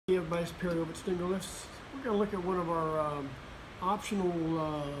everybody, it's Perry over at Stinger Lifts. We're going to look at one of our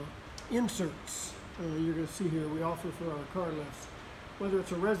optional inserts you're going to see here we offer for our car lifts. Whether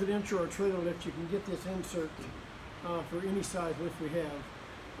it's a residential or a trailer lift, you can get this insert for any size lift we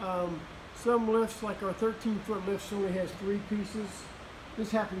have. Some lifts, like our 13-foot lifts, only has 3 pieces.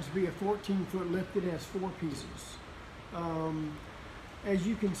 This happens to be a 14-foot lift that has 4 pieces. As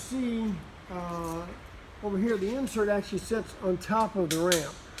you can see over here, the insert actually sits on top of the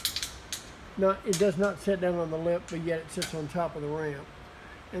ramp. Now, it does not sit down on the lip, but yet it sits on top of the ramp.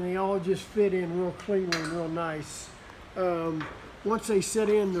 And they all just fit in real cleanly and real nice. Once they sit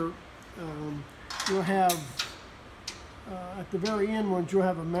in, you'll have, at the very end ones, you'll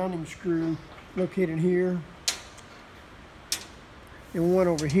have a mounting screw located here, and one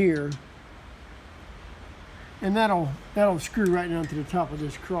over here. And that'll screw right down to the top of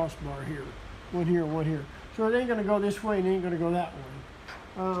this crossbar here. One here, one here. So it ain't gonna go this way and it ain't gonna go that way.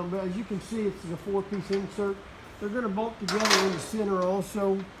 But as you can see, it's a 4-piece insert. They're gonna bolt together in the center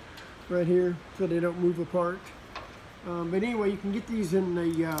also, right here, so they don't move apart. But anyway, you can get these in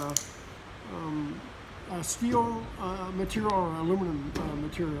the steel material or aluminum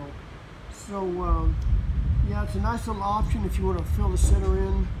material. So yeah, it's a nice little option if you want to fill the center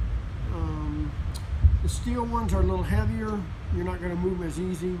in. The steel ones are a little heavier. You're not going to move them as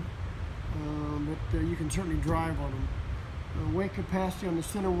easy, but you can certainly drive on them. Weight capacity on the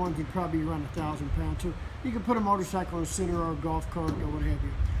center ones would probably be around 1,000 pounds. So you can put a motorcycle in the center or a golf cart or what have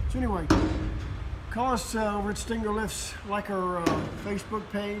you. So anyway, call us over at Stinger Lifts, like our Facebook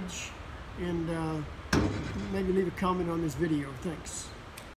page, and maybe leave a comment on this video. Thanks.